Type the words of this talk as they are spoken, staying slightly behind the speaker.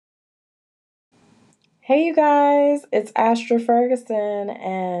Hey, you guys, it's Astra Ferguson,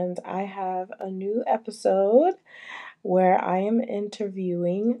 and I have a new episode where I am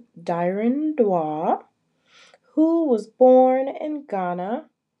interviewing Dyron Dwa, who was born in Ghana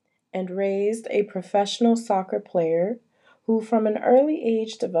and raised a professional soccer player who, from an early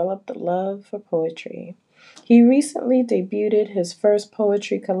age, developed a love for poetry. He recently debuted his first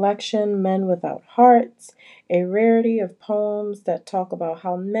poetry collection, Men Without Hearts, a rarity of poems that talk about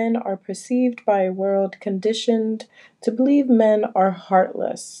how men are perceived by a world conditioned to believe men are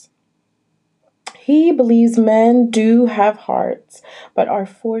heartless. He believes men do have hearts, but are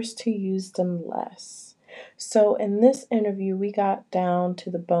forced to use them less. So, in this interview, we got down to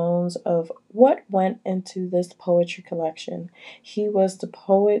the bones of what went into this poetry collection. He was the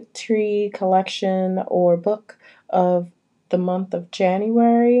poetry collection or book of the month of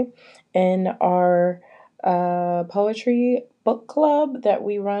January in our poetry book club that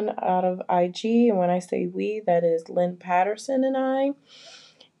we run out of IG. And when I say we, that is Lynn Patterson and I,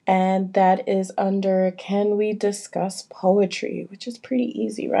 and that is under Can We Discuss Poetry, which is pretty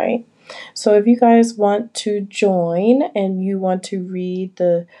easy, right? So if you guys want to join and you want to read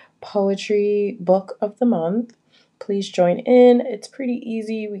the poetry book of the month, please join in. It's pretty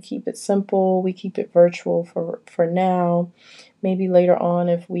easy. We keep it simple. We keep it virtual for now. Maybe later on,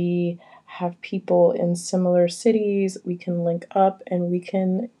 if we have people in similar cities, we can link up and we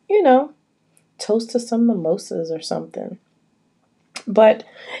can, toast to some mimosas or something. But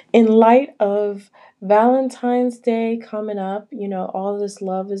in light of Valentine's Day coming up, all this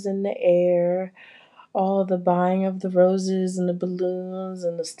love is in the air, all the buying of the roses and the balloons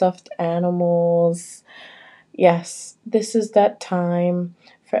and the stuffed animals. Yes, this is that time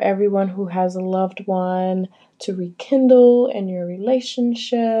for everyone who has a loved one to rekindle in your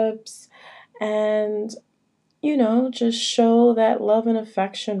relationships and, just show that love and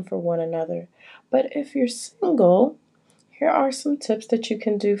affection for one another. But if you're single, here are some tips that you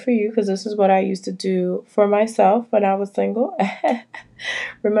can do for you because this is what I used to do for myself when I was single.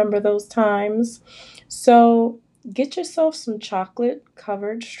 Remember those times? So, get yourself some chocolate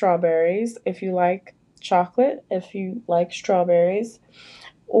covered strawberries if you like chocolate, if you like strawberries,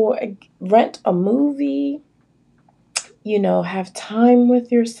 or rent a movie, have time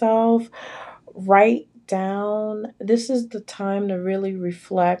with yourself, write down. This is the time to really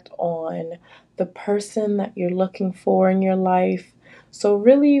reflect on the person that you're looking for in your life. So,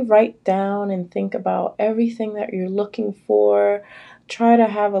 really write down and think about everything that you're looking for. Try to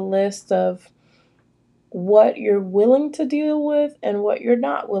have a list of what you're willing to deal with and what you're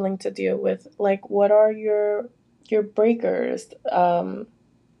not willing to deal with. Like, what are your breakers to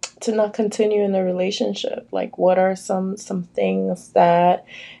not continue in the relationship? Like, what are some things that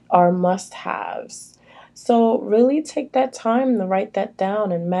are must-haves? So really take that time to write that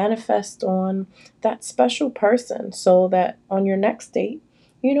down and manifest on that special person so that on your next date,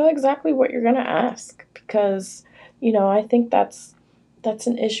 you know exactly what you're going to ask because I think that's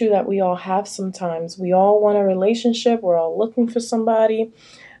an issue that we all have sometimes. We all want a relationship, we're all looking for somebody,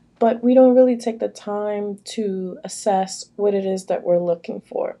 but we don't really take the time to assess what it is that we're looking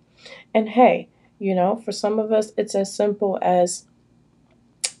for. And hey, for some of us, it's as simple as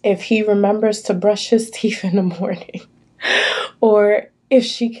if he remembers to brush his teeth in the morning, or if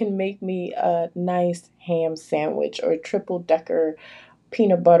she can make me a nice ham sandwich or a triple decker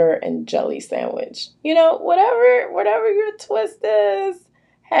peanut butter and jelly sandwich. Whatever your twist is,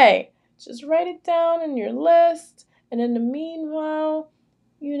 hey, just write it down in your list. And in the meanwhile,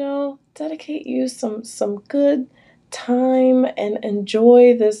 dedicate you some good time and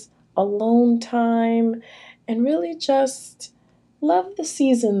enjoy this alone time and really just love the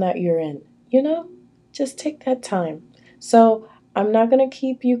season that you're in, you know? Just take that time. So, I'm not going to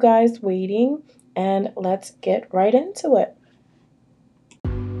keep you guys waiting and let's get right into it.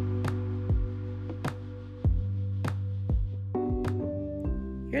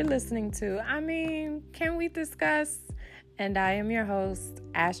 You're listening to, can we discuss? And I am your host,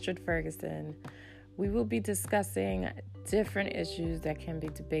 Astrid Ferguson. We will be discussing different issues that can be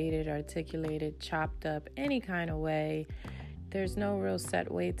debated, articulated, chopped up any kind of way. There's no real set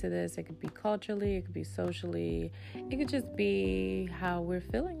way to this. It could be culturally, it could be socially, it could just be how we're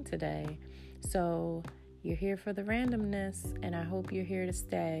feeling today. So you're here for the randomness, and I hope you're here to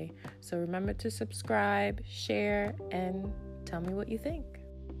stay. So remember to subscribe, share, and tell me what you think.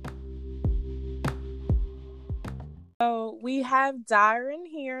 So we have Dyron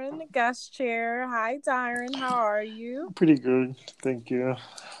here in the guest chair. Hi, Dyron. How are you? Pretty good, thank you.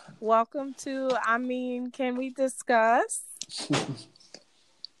 Welcome to, Can We Discuss?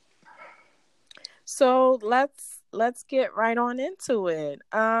 So let's get right on into it.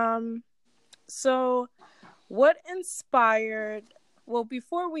 So what inspired, well,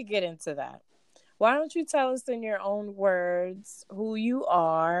 before we get into that, why don't you tell us in your own words who you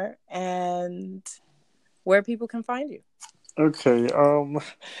are and where people can find you? Okay.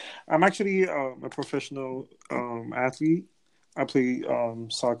 I'm actually a professional athlete. I play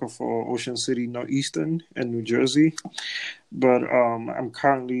soccer for Ocean City Northeastern in New Jersey, but I'm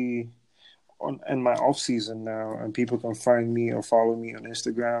currently in my off season now, and people can find me or follow me on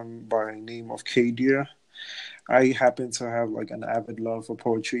Instagram by name of Kadia. I happen to have like an avid love for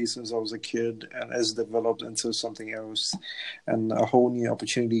poetry since I was a kid, and it's developed into something else. And a whole new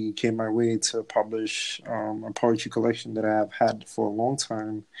opportunity came my way to publish a poetry collection that I have had for a long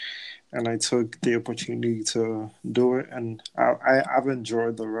time. And I took the opportunity to do it, and I've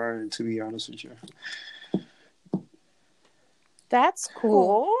enjoyed the ride, to be honest with you. That's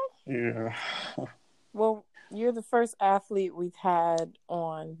cool. Yeah. Well, you're the first athlete we've had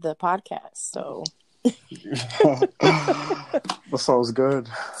on the podcast, so That sounds good.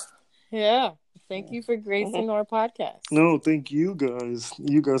 yeah. Thank you for gracing our podcast. No, thank you guys.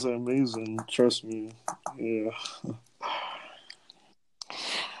 You guys are amazing. Trust me. Yeah.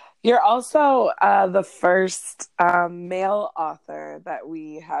 You're also the first male author that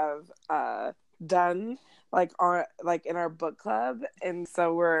we have done like in our book club, and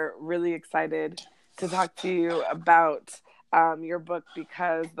so we're really excited to talk to you about your book,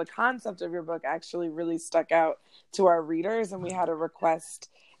 because the concept of your book actually really stuck out to our readers, and we had a request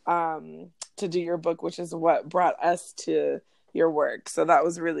to do your book, which is what brought us to your work. So that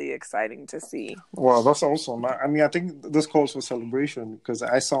was really exciting to see. Wow, that's awesome. I mean, I think this calls for celebration because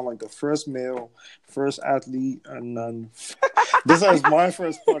I sound like the first male, first athlete, and then this is my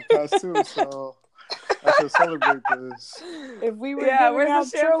first podcast too. So I should celebrate this. If we were Yeah, giving where's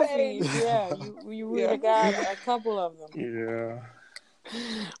out the champagne? trophies, you would have got a couple of them. Yeah,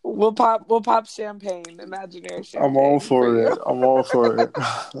 We'll pop champagne, imaginary champagne. I'm all for it. I'm all for it.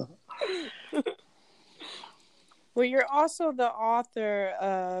 Well, you're also the author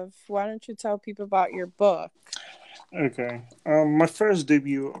of, why don't you tell people about your book? Okay. My first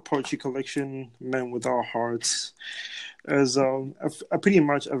debut poetry collection, Men with Our Hearts, is a pretty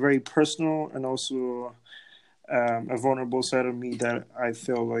much a very personal and also a vulnerable side of me that I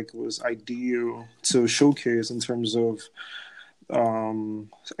feel like was ideal to showcase in terms of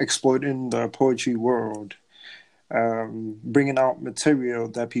exploiting the poetry world. Bringing out material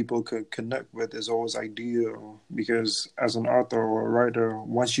that people could connect with is always ideal because as an author or a writer,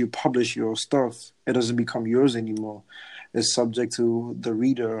 once you publish your stuff, it doesn't become yours anymore. It's subject to the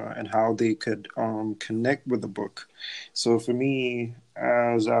reader and how they could connect with the book. So for me,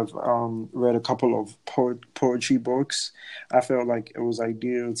 as I've read a couple of poetry books, I felt like it was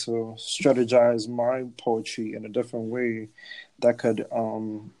ideal to strategize my poetry in a different way that could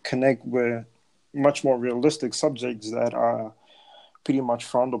connect with much more realistic subjects that are pretty much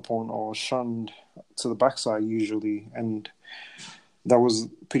frowned upon or shunned to the backside usually. And that was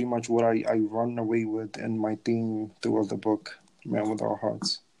pretty much what I run away with in my theme throughout the book, Man with Our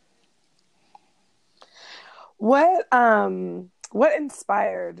Hearts. What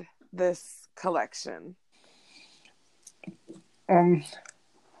inspired this collection?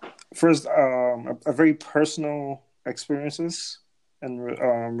 First, a very personal experiences and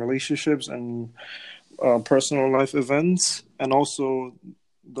relationships and personal life events, and also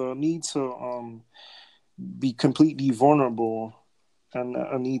the need to be completely vulnerable and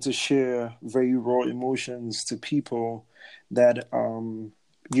a need to share very raw emotions to people that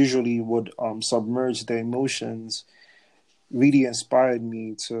usually would submerge their emotions really inspired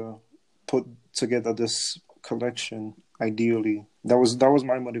me to put together this collection. Ideally, that was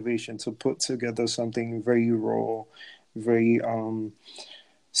my motivation to put together something very raw, very a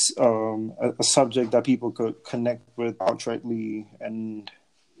subject that people could connect with outrightly, and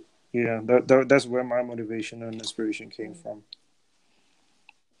yeah, that's where my motivation and inspiration came from.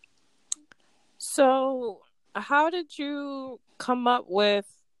 So, how did you come up with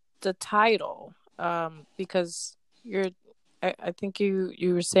the title? Because I think you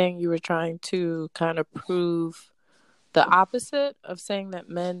were saying you were trying to kind of prove the opposite of saying that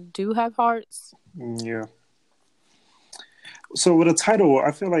men do have hearts. Yeah. So with the title,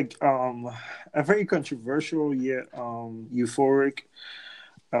 I feel like a very controversial yet euphoric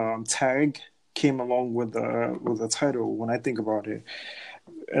tag came along with the title when I think about it,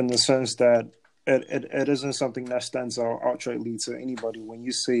 in the sense that it isn't something that stands out outrightly to anybody. When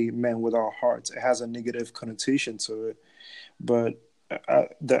you say "men without hearts," it has a negative connotation to it, but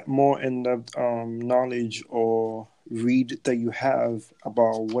that more in-depth knowledge or read that you have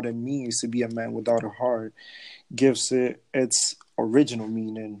about what it means to be a man without a heart gives it its original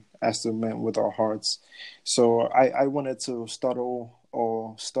meaning as to meant with our hearts. So I wanted to start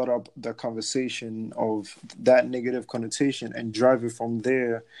up the conversation of that negative connotation and drive it from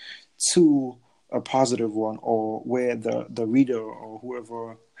there to a positive one, or where the reader or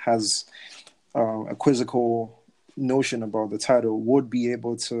whoever has a quizzical notion about the title would be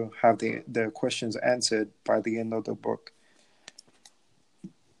able to have their questions answered by the end of the book.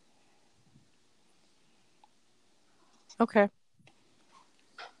 Okay.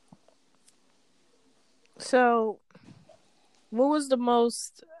 So, what was the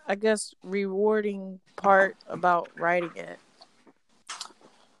most, I guess, rewarding part about writing it?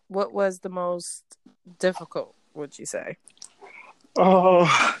 What was the most difficult, would you say? Uh,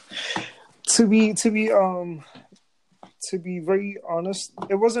 to be very honest,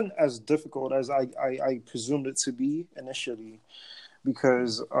 it wasn't as difficult as I presumed it to be initially,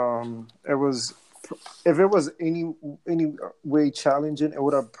 because it was, if it was any way challenging, it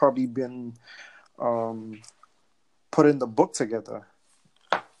would have probably been putting the book together.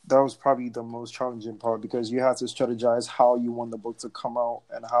 That was probably the most challenging part, because you had to strategize how you want the book to come out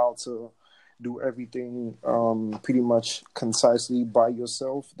and how to do everything pretty much concisely by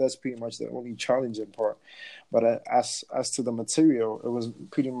yourself. That's pretty much the only challenging part. But as to the material, it was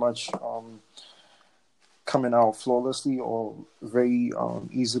pretty much coming out flawlessly or very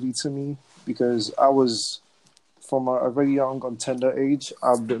easily to me, because I was, from a very young and tender age,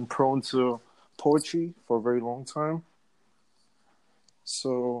 I've been prone to poetry for a very long time.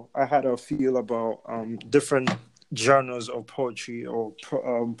 So I had a feel about different genres of poetry or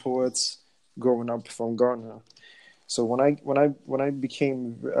poets growing up from Ghana. So when I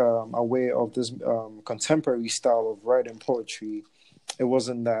became aware of this contemporary style of writing poetry, it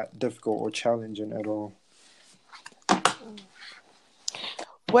wasn't that difficult or challenging at all.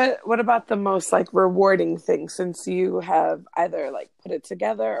 What about the most like rewarding thing, since you have either like put it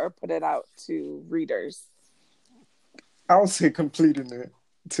together or put it out to readers? I would say completing it,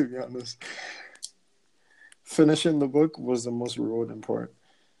 to be honest. Finishing the book was the most rewarding part.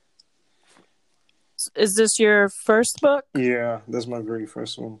 Is this your first book? Yeah, that's my very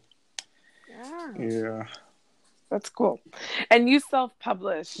first one. Yeah. That's cool. And you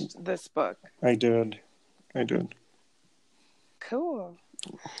self-published this book? I did. Cool.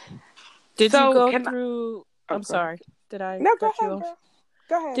 Did you go through... I'm sorry. Did I cut you off?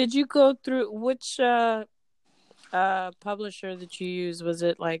 Go ahead. Did you go through... Which publisher that you used? Was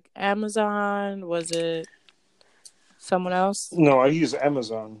it like Amazon? Was it someone else? No, I use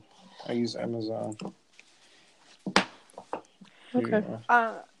Amazon. Okay.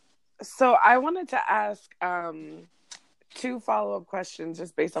 Yeah. So I wanted to ask two follow-up questions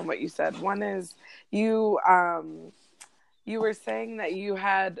just based on what you said. One is you were saying that you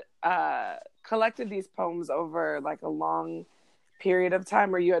had collected these poems over like a long period of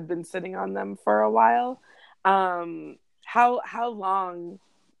time, or you had been sitting on them for a while. How long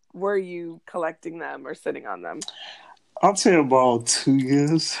were you collecting them or sitting on them? I'd say about 2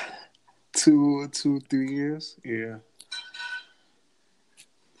 years, 3 years. Yeah.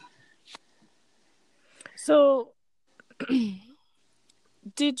 So,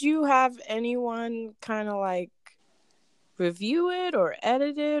 did you have anyone kind of like review it or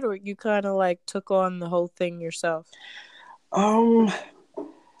edit it, or you kind of like took on the whole thing yourself? I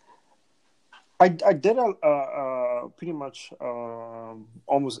did pretty much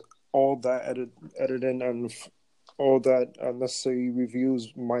almost all that editing and all that necessary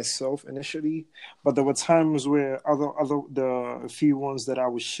reviews myself initially, but there were times where the few ones that I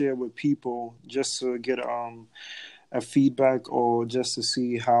would share with people just to get a feedback, or just to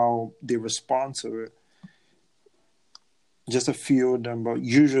see how they respond to it. Just a few of them, but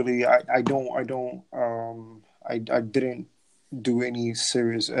usually I didn't do any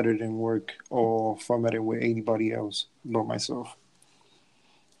serious editing work or formatting with anybody else but myself.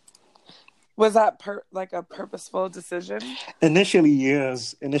 Was that like a purposeful decision? Initially,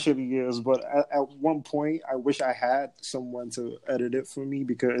 yes, but at one point, I wish I had someone to edit it for me,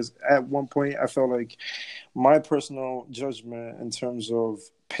 because at one point, I felt like my personal judgment in terms of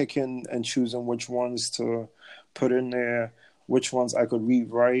picking and choosing which ones to put in there, which ones I could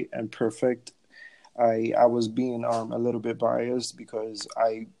rewrite and perfect, I was being a little bit biased, because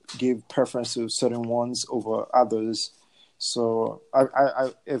I gave preference to certain ones over others. So I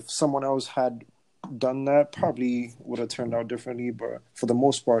if someone else had done that, probably would have turned out differently. But for the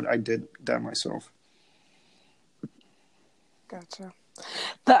most part, I did that myself. Gotcha.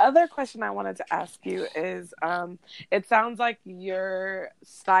 The other question I wanted to ask you is, it sounds like your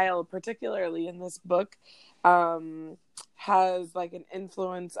style, particularly in this book, has like an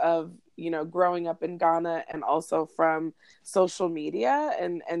influence of, growing up in Ghana and also from social media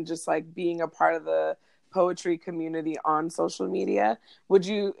and just like being a part of the poetry community on social media.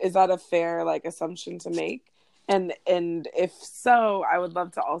 Is that a fair like assumption to make? And if so, I would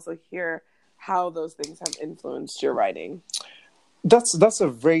love to also hear how those things have influenced your writing. That's a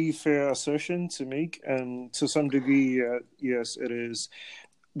very fair assertion to make, and to some degree, yes, it is.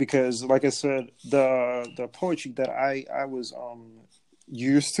 Because, like I said, the poetry that I was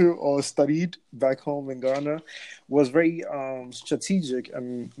used to or studied back home in Ghana was very strategic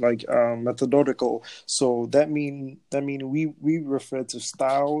and like methodological. So that mean we refer to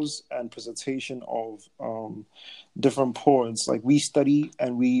styles and presentation of different poets. Like we study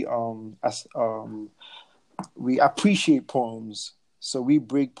and we appreciate poems. So we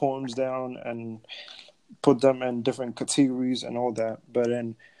break poems down and put them in different categories and all that. But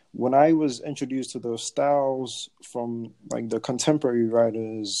then when I was introduced to those styles from like the contemporary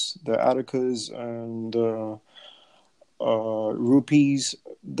writers, the Atticus and the Rupees,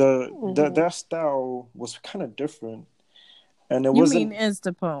 their style was kind of different. And it wasn't. You mean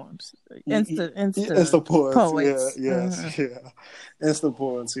Insta poems? Insta poets, poets. Insta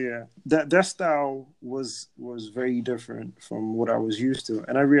poets, yeah. That style was very different from what I was used to,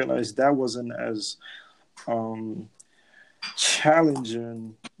 and I realized that wasn't as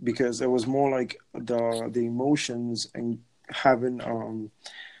challenging because it was more like the emotions and having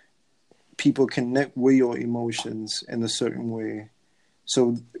people connect with your emotions in a certain way.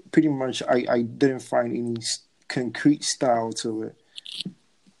 So pretty much I didn't find any concrete style to it,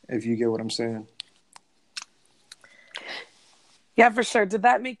 if you get what I'm saying. Yeah, for sure. Did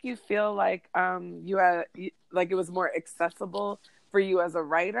that make you feel like you had like it was more accessible for you as a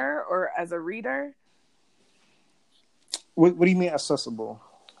writer or as a reader? What do you mean accessible?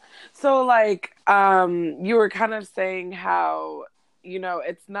 So like you were kind of saying how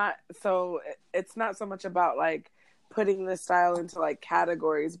it's not so much about like putting the style into like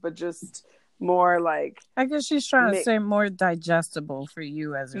categories, but just more like, I guess she's trying to say more digestible for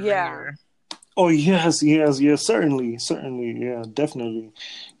you as a reader. Oh yes, certainly, yeah, definitely,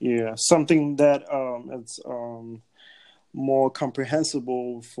 yeah, something that it's more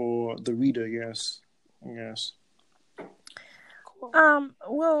comprehensible for the reader. Yes.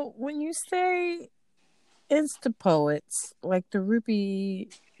 Well, when you say Insta poets like the Rupi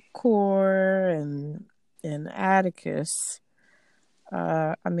Kaur and Atticus,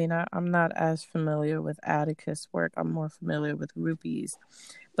 I mean, I'm not as familiar with Atticus' work. I'm more familiar with Rupi's.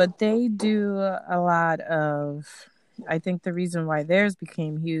 But they do a lot of, I think the reason why theirs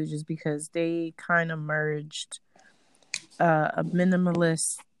became huge is because they kind of merged a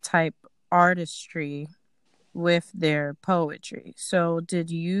minimalist type artistry with their poetry. So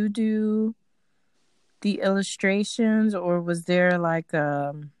did you do the illustrations, or was there like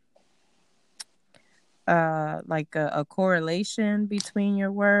a correlation between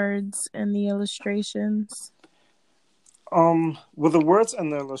your words and the illustrations? With the words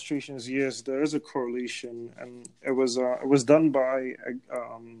and the illustrations, yes, there is a correlation, and it was done by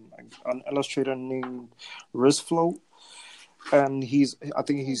an illustrator named Rizflow, and I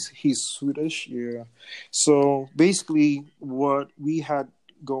think he's Swedish, yeah. So basically, what we had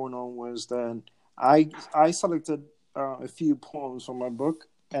going on was that I selected a few poems from my book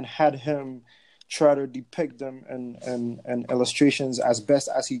and had him try to depict them in illustrations as best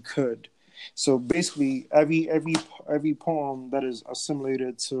as he could. So basically, every poem that is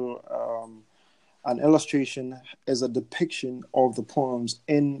assimilated to an illustration is a depiction of the poems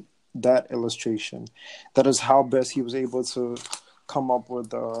in that illustration. That is how best he was able to come up with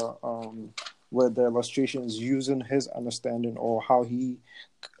the illustrations using his understanding, or how he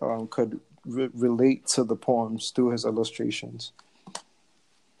could relate to the poems through his illustrations.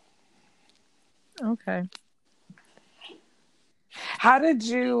 Okay. How did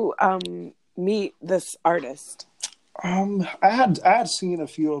you meet this artist? I had seen a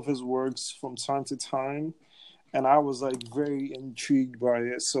few of his works from time to time, and I was like very intrigued by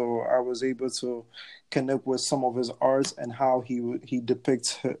it. So I was able to connect with some of his arts and how he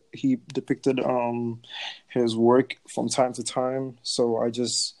depicted his work from time to time. So I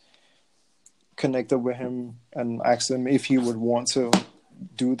just connected with him and asked him if he would want to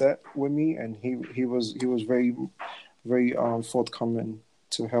do that with me, and he was very very forthcoming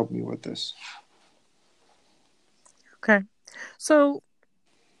to help me with this. Okay. So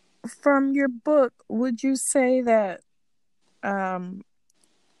from your book, would you say that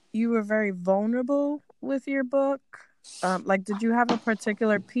you were very vulnerable with your book? Like, did you have a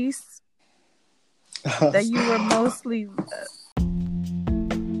particular piece that you were mostly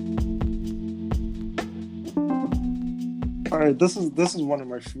All right, this is one of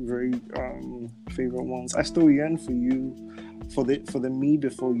my very favorite ones. I still yearn for you, for the me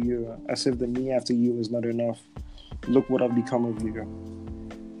before you, as if the me after you is not enough. Look what I've become of you.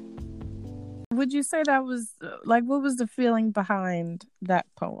 Would you say that was like, what was the feeling behind that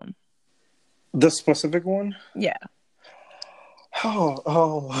poem? The specific one? Yeah.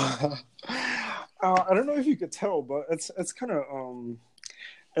 Oh. I don't know if you could tell, but it's kind of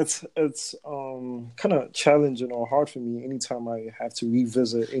it's kind of challenging or hard for me anytime I have to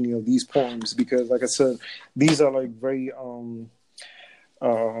revisit any of these poems, because like I said, these are like very um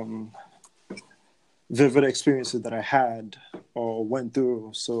vivid experiences that I had or went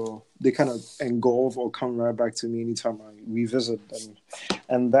through, so they kind of engulf or come right back to me anytime I revisit them.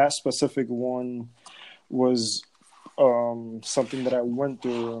 And that specific one was something that I went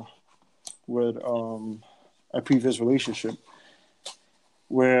through with a previous relationship,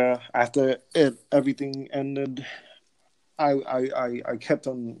 where after everything ended, I kept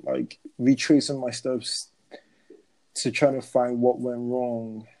on like retracing my steps to try to find what went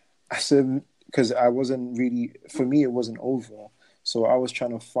wrong. I said, because I wasn't really, for me it wasn't over, so I was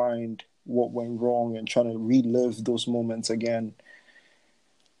trying to find what went wrong and trying to relive those moments again,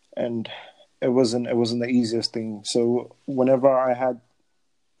 and it wasn't the easiest thing. So whenever I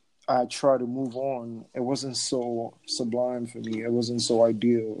tried to move on, it wasn't so sublime for me. It wasn't so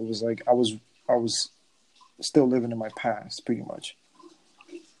ideal. It was like I was still living in my past, pretty much.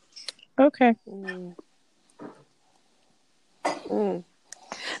 Okay.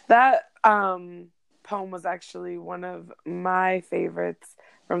 That poem was actually one of my favorites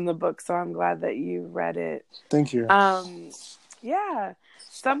from the book, so I'm glad that you read it. Thank you. Yeah.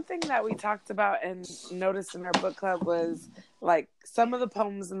 Something that we talked about and noticed in our book club was like some of the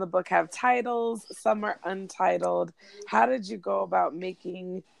poems in the book have titles, some are untitled. How did you go about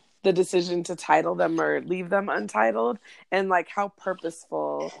making the decision to title them or leave them untitled? And like how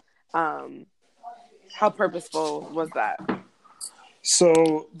purposeful was that?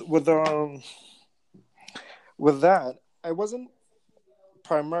 So with that, I wasn't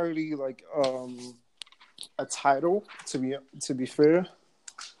primarily like a title, to be fair.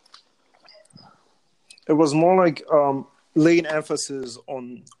 It was more like laying emphasis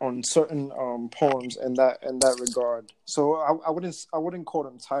on certain poems in that regard. So I wouldn't call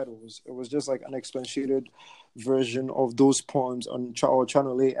them titles. It was just like an expatiated version of those poems or trying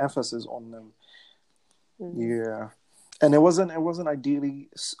to lay emphasis on them. Mm-hmm. Yeah, and it wasn't ideally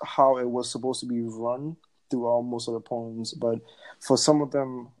how it was supposed to be run throughout most of the poems, but for some of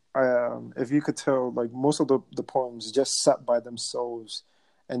them, if you could tell, like most of the poems just sat by themselves,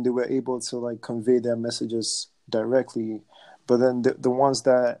 and they were able to like convey their messages directly. But then the ones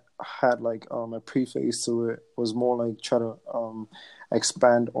that had like a preface to it was more like try to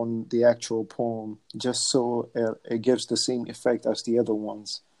expand on the actual poem, just so it gives the same effect as the other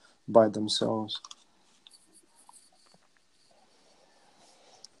ones by themselves.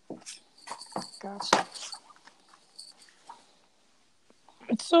 Gotcha.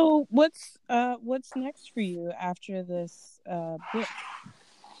 So what's next for you after this book?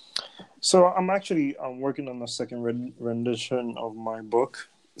 So I'm actually working on the second rendition of my book.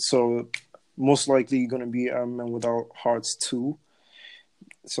 So most likely going to be Men Without Hearts 2.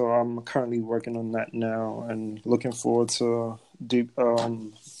 So I'm currently working on that now and looking forward to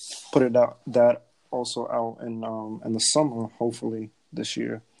put it out that also out in the summer, hopefully this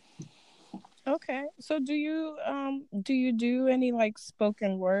year. Okay. So do you do any like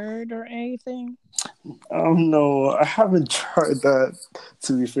spoken word or anything? No, I haven't tried that.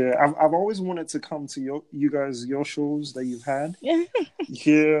 To be fair, I've always wanted to come to your shows that you've had. Yeah,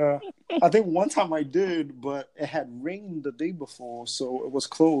 I think one time I did, but it had rained the day before, so it was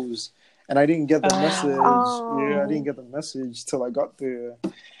closed, and I didn't get the message. Yeah, I didn't get the message till I got there,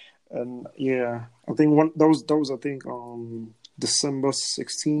 and yeah, I think those I think December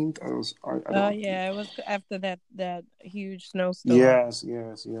 16th. I don't. Yeah, it was after that huge snowstorm. Yes.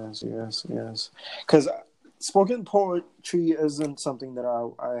 Because spoken poetry isn't something that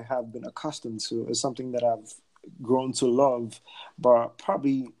I have been accustomed to. It's something that I've grown to love, but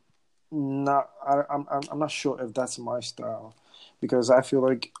probably not. I'm not sure if that's my style, because I feel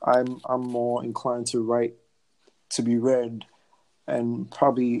like I'm more inclined to write to be read, and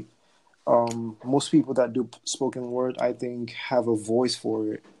probably most people that do spoken word, I think, have a voice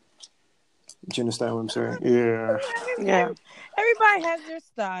for it. Do you understand what I'm saying? Yeah. Yeah. Everybody has their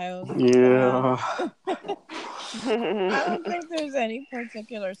styles. Yeah. I don't think there's any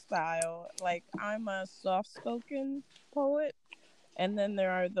particular style. Like, I'm a soft-spoken poet, and then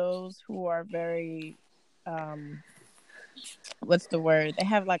there are those who are very what's the word? They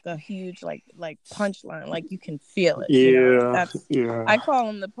have like a huge like punchline, like you can feel it. Yeah, That's yeah, I call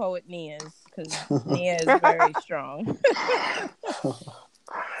him the poet Nias because Nia is very strong.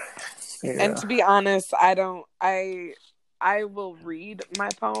 And yeah, to be honest, I will read my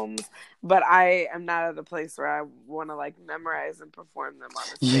poems, but I am not at a place where I want to like memorize and perform them on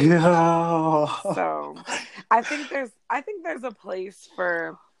the stage. yeah. So I think there's a place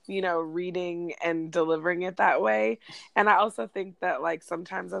for, reading and delivering it that way. And I also think that like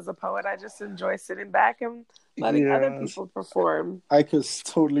sometimes as a poet, I just enjoy sitting back and letting other Yes, people perform. I could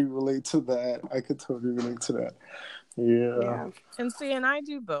totally relate to that. I could totally relate to that. Yeah, Yeah. And see, and I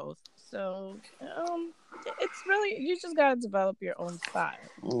do both. So it's really, you just gotta develop your own style.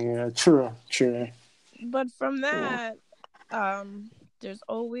 yeah, true, true. But from Yeah. that, there's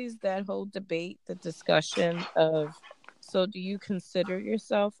always that whole debate, the discussion of, so do you consider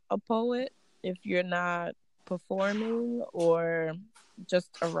yourself a poet if you're not performing or just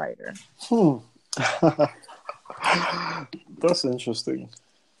a writer? Hmm. That's interesting.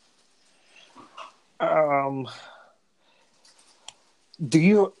 Um, do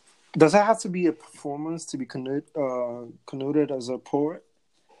you? Does it have to be a performance to be connoted as a poet?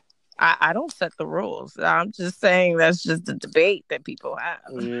 I don't set the rules. I'm just saying that's just the debate that people have.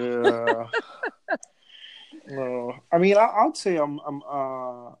 Yeah. No, I mean, I'd say I'm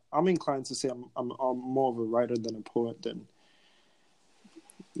inclined to say I'm more of a writer than a poet. Then,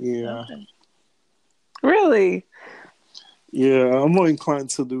 yeah, Okay. Really? yeah, I'm more inclined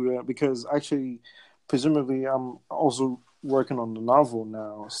to do that because actually, presumably, I'm also working on the novel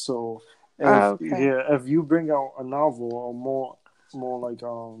now. So, Okay. if you bring out a novel or more like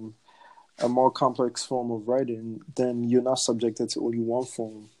a more complex form of writing, then you're not subjected to only one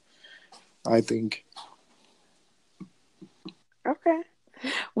form. I think. Okay.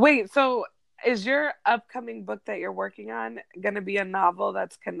 Wait, so is your upcoming book that you're working on going to be a novel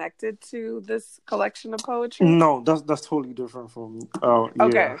that's connected to this collection of poetry? No, that's totally different from. Oh, yeah,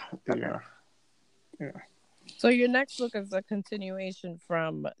 Okay. Okay. yeah, yeah. So your next book is a continuation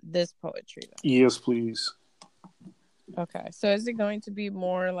from this poetry, Yes, please. then. Okay. So is it going to be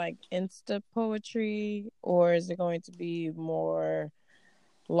more like Insta poetry, or is it going to be more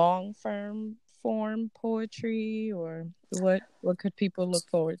long form poetry, or what could people look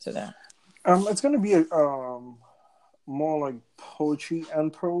forward to that? It's gonna be more like poetry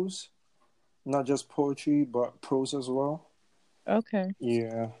and prose, not just poetry but prose as well. Okay.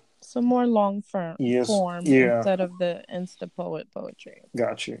 Yeah. So more long Yes. form Yeah. instead of the Insta poetry.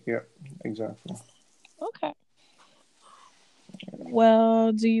 Gotcha. Yeah. Exactly. Okay.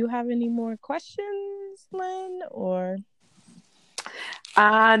 Well, do you have any more questions, Lynn? Or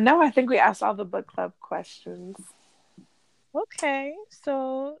No, I think we asked all the book club questions. okay,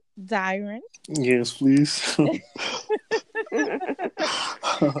 so Dyron. Yes, please.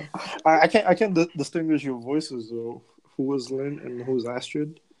 I can't distinguish your voices though. Who was Lynn and who's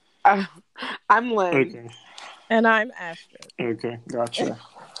Astrid? Uh, I'm Lynn. Okay. And I'm Astrid. Okay. Gotcha.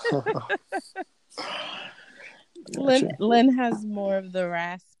 Gotcha. Lynn has more of the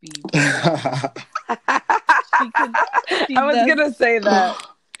raspy voice. I She could she was does gonna say that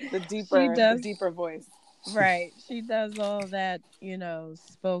she the does deeper voice. right. She does all that,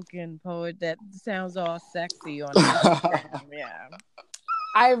 spoken poet that sounds all sexy on Instagram. Yeah.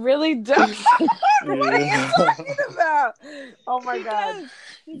 I really don't. What are you Yeah. talking about? Oh my god.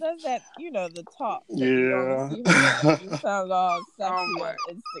 She does that, the talk that you only Yeah. see her in. It sounds all sexy Oh my. on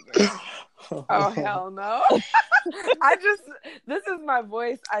Instagram. Oh hell no. This is my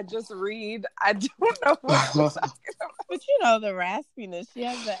voice. I just read. I don't know what you're talking about. But the raspiness, she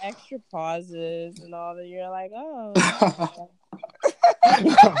has the extra pauses and all that. You're like, oh.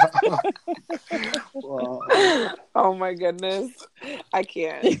 Wow. Oh my goodness. I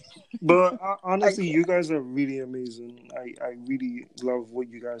can't. But I honestly, can't. you guys are really amazing. I really love what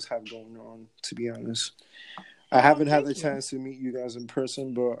you guys have going on, to be honest. I haven't had the Thank you. chance to meet you guys in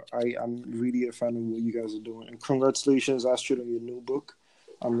person, but I'm really a fan of what you guys are doing. And congratulations, Astrid, on your new book.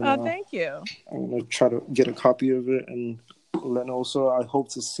 Oh, thank you. I'm gonna try to get a copy of it, and then also I hope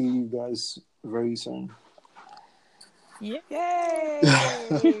to see you guys very soon. Yeah.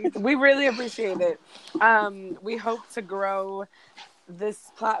 Yay! We really appreciate it. We hope to grow this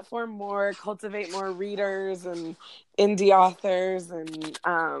platform more, cultivate more readers and indie authors, and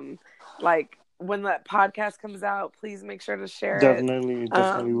like when that podcast comes out, please make sure to share Definitely it.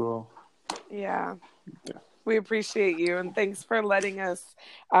 will. Yeah. Yeah. We appreciate you, and thanks for letting us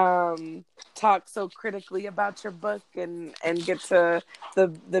talk so critically about your book and get to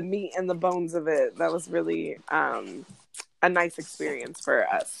the meat and the bones of it. That was really a nice experience for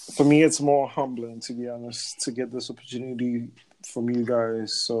us. For me, it's more humbling, to be honest, to get this opportunity from you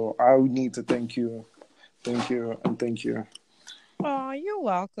guys. So I would need to thank you, and thank you. Oh, you're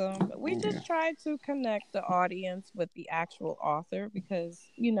welcome. We Yeah. just try to connect the audience with the actual author because,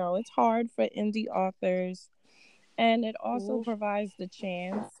 it's hard for indie authors. And it also provides the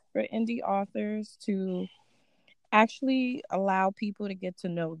chance for indie authors to actually allow people to get to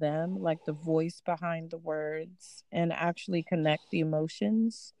know them, like the voice behind the words, and actually connect the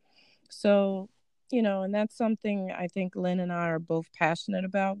emotions. So, and that's something I think Lynn and I are both passionate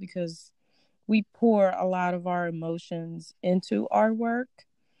about because we pour a lot of our emotions into our work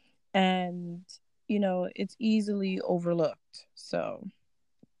and, it's easily overlooked. So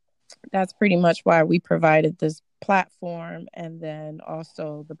that's pretty much why we provided this platform and then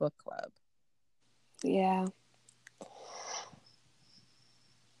also the book club. Yeah.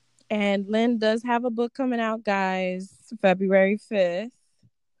 And Lynn does have a book coming out, guys, February 5th.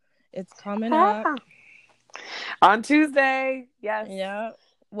 It's coming up. On Tuesday. Yes. Yeah.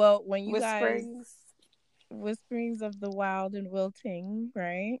 Well, when you Whisperings. guys... Whisperings of the Wild and Wilting,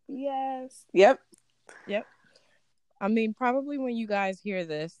 right? Yes. Yep. I mean, probably when you guys hear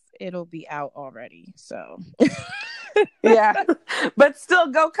this, it'll be out already. So... Yeah. But still,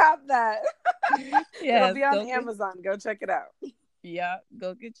 go cop that. Yeah, it'll be on Amazon. Go check it out. Yeah,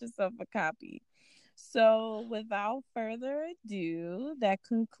 go get yourself a copy. So, without further ado, that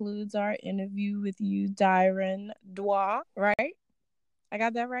concludes our interview with you, Dairon Dwa, right? I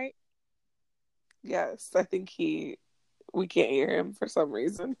got that right? Yes, I think we can't hear him for some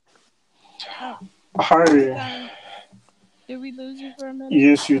reason. Oh. Hi. Did we lose you for a minute?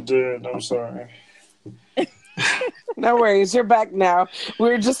 Yes, you did. I'm sorry. No worries, you're back now. We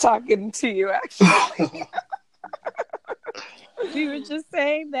were just talking to you, actually. We were just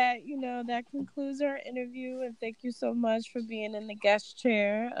saying that, that concludes our interview, and thank you so much for being in the guest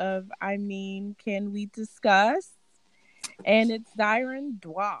chair of Can We Discuss? And it's Dairon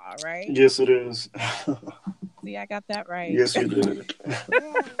Dwa, right? Yes, it is. See, I got that right. Yes, you did.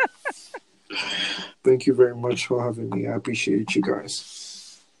 Thank you very much for having me. I appreciate you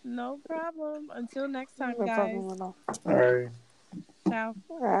guys. No problem. Until next time, No guys. problem at all. All right. Ciao.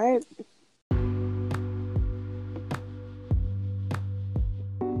 All right.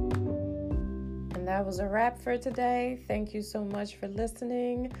 And that was a wrap for today. Thank you so much for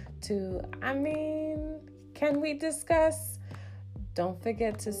listening to Can We Discuss? Don't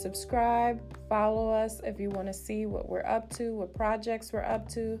forget to subscribe, follow us if you want to see what we're up to, what projects we're up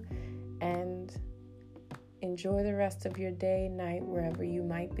to, and enjoy the rest of your day, night, wherever you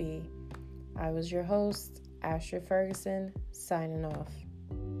might be. I was your host, Asher Ferguson, signing off.